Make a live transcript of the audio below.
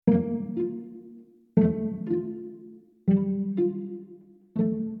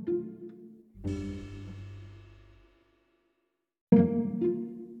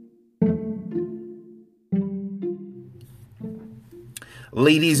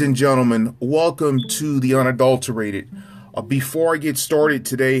Ladies and gentlemen, welcome to The Unadulterated. Before I get started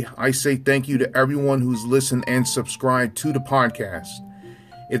today, I say thank you to everyone who's listened and subscribed to the podcast.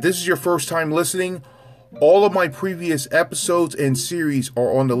 If this is your first time listening, all of my previous episodes and series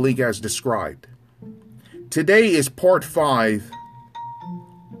are on the link as described. Today is part 5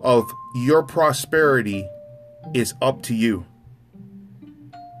 of Your Prosperity is Up to You.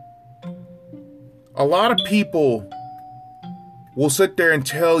 A lot of people will sit there and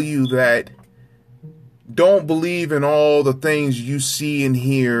tell you that don't believe in all the things you see and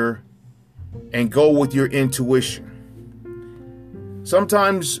hear and go with your intuition.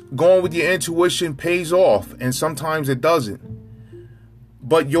 Sometimes going with your intuition pays off and sometimes it doesn't.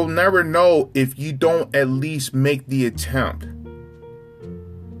 But you'll never know if you don't at least make the attempt.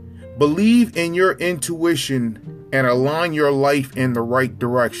 Believe in your intuition and align your life in the right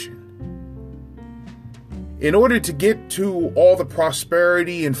direction. In order to get to all the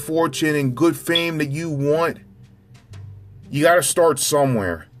prosperity and fortune and good fame that you want, you got to start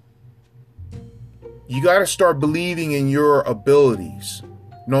somewhere. You got to start believing in your abilities,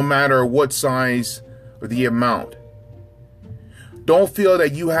 no matter what size or the amount. Don't feel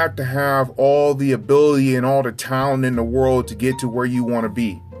that you have to have all the ability and all the talent in the world to get to where you want to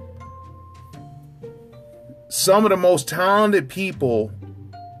be. Some of the most talented people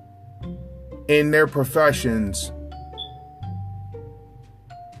in their professions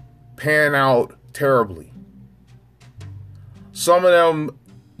pan out terribly. Some of them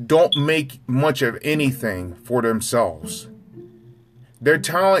don't make much of anything for themselves. Their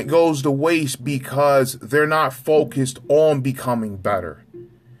talent goes to waste because they're not focused on becoming better.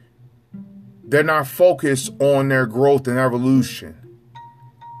 They're not focused on their growth and evolution.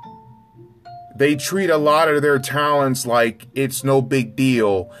 They treat a lot of their talents like it's no big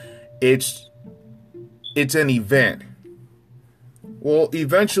deal. It's an event. Well,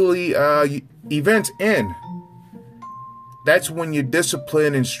 eventually, events end. That's when your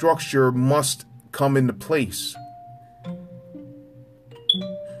discipline and structure must come into place.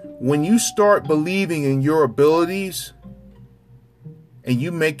 When you start believing in your abilities and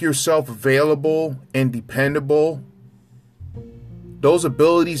you make yourself available and dependable, those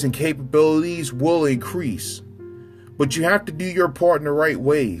abilities and capabilities will increase. But you have to do your part in the right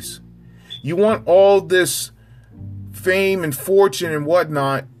ways. You want all this fame and fortune and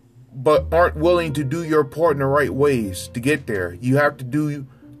whatnot, but aren't willing to do your part in the right ways to get there. You have to do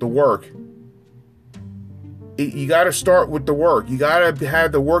the work. You got to start with the work. You got to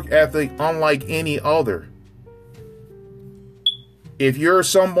have the work ethic unlike any other. If you're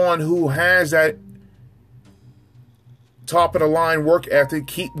someone who has that top of the line work ethic,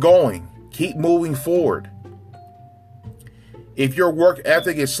 keep going. Keep moving forward. If your work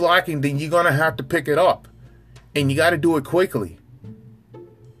ethic is slacking, then you're going to have to pick it up. And you got to do it quickly.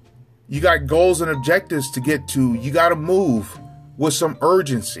 You got goals and objectives to get to. You got to move with some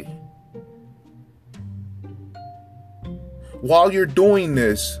urgency. While you're doing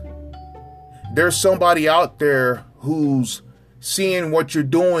this, there's somebody out there who's seeing what you're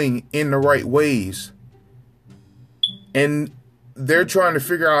doing in the right ways. And they're trying to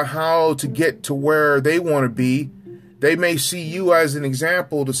figure out how to get to where they want to be. They may see you as an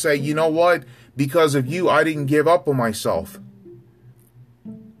example to say, you know what? Because of you, I didn't give up on myself.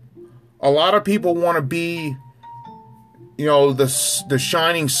 A lot of people want to be, the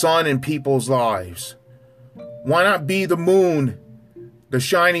shining sun in people's lives. Why not be the moon, the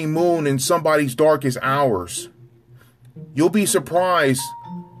shining moon in somebody's darkest hours? You'll be surprised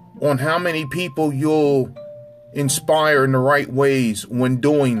on how many people you'll inspire in the right ways when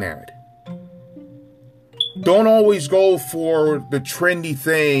doing that. Don't always go for the trendy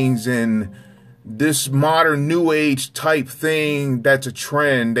things and this modern new age type thing that's a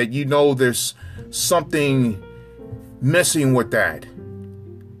trend that there's something missing with that.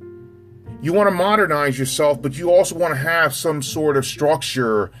 You want to modernize yourself, but you also want to have some sort of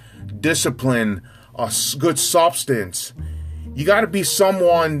structure, discipline, a good substance. You got to be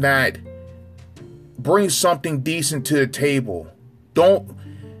someone that brings something decent to the table. Don't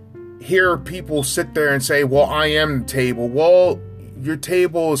hear people sit there and say, well, I am the table. Well, your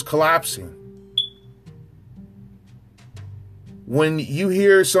table is collapsing. When you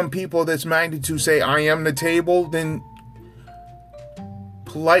hear some people that's magnitude say, I am the table, then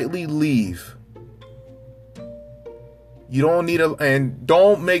politely leave. You don't need and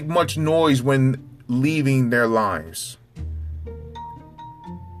don't make much noise when leaving their lives.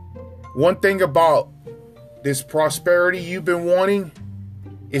 One thing about this prosperity you've been wanting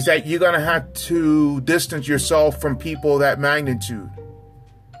is that you're going to have to distance yourself from people of that magnitude.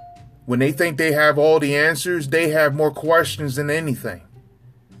 When they think they have all the answers, they have more questions than anything.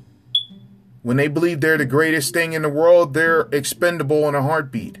 When they believe they're the greatest thing in the world, they're expendable in a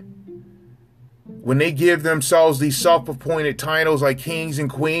heartbeat. When they give themselves these self-appointed titles like kings and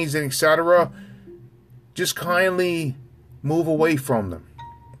queens and etc., just kindly move away from them.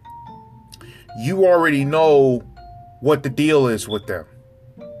 You already know what the deal is with them.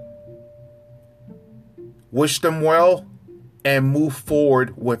 Wish them well and move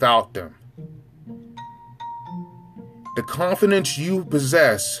forward without them. The confidence you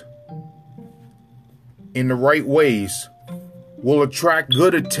possess in the right ways will attract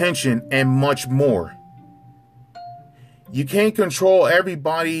good attention and much more. You can't control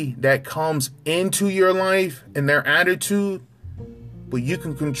everybody that comes into your life and their attitude, but you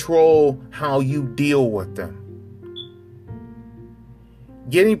can control how you deal with them.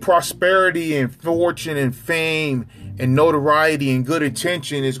 Getting prosperity and fortune and fame and notoriety and good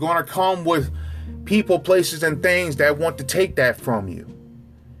attention is going to come with people, places, and things that want to take that from you.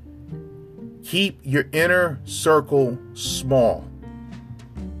 Keep your inner circle small.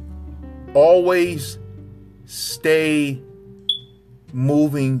 Always stay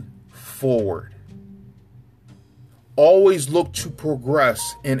moving forward. Always look to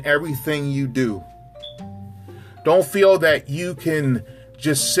progress in everything you do. Don't feel that you can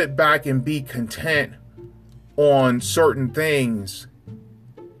just sit back and be content on certain things,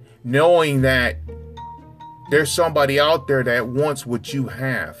 knowing that there's somebody out there that wants what you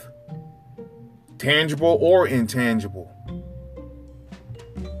have, tangible or intangible.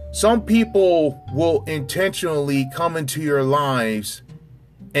 Some people will intentionally come into your lives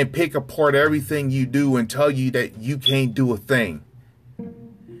and pick apart everything you do and tell you that you can't do a thing.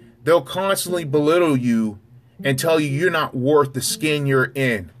 They'll constantly belittle you and tell you you're not worth the skin you're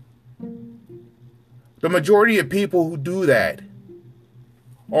in. The majority of people who do that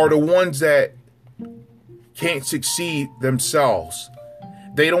are the ones that can't succeed themselves.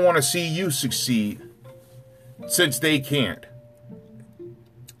 They don't want to see you succeed since they can't.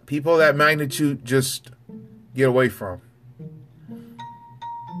 People of that magnitude, just get away from.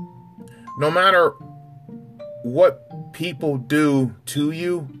 No matter what people do to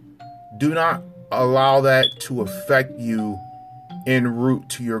you, do not allow that to affect you en route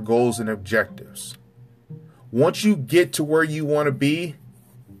to your goals and objectives. Once you get to where you want to be,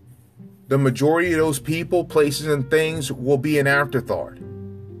 the majority of those people, places, and things will be an afterthought.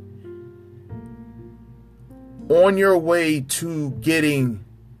 On your way to getting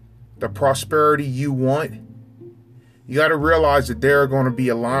the prosperity you want, you got to realize that there are going to be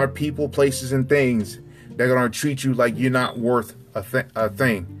a lot of people, places, and things that are going to treat you like you're not worth a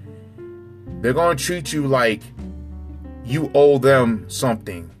thing. They're going to treat you like you owe them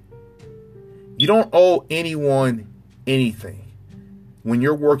something. You don't owe anyone anything when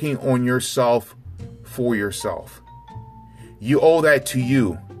you're working on yourself for yourself. You owe that to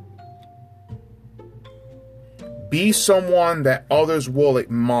you. Be someone that others will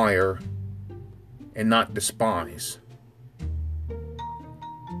admire and not despise.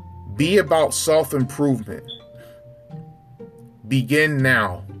 Be about self-improvement. Begin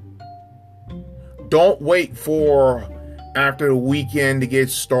now. Don't wait for after the weekend to get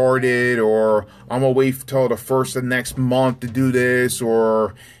started, or I'm going to wait till the first of next month to do this,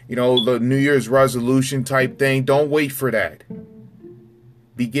 or, the New Year's resolution type thing. Don't wait for that.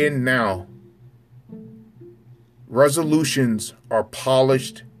 Begin now. Resolutions are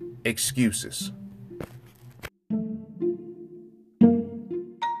polished excuses.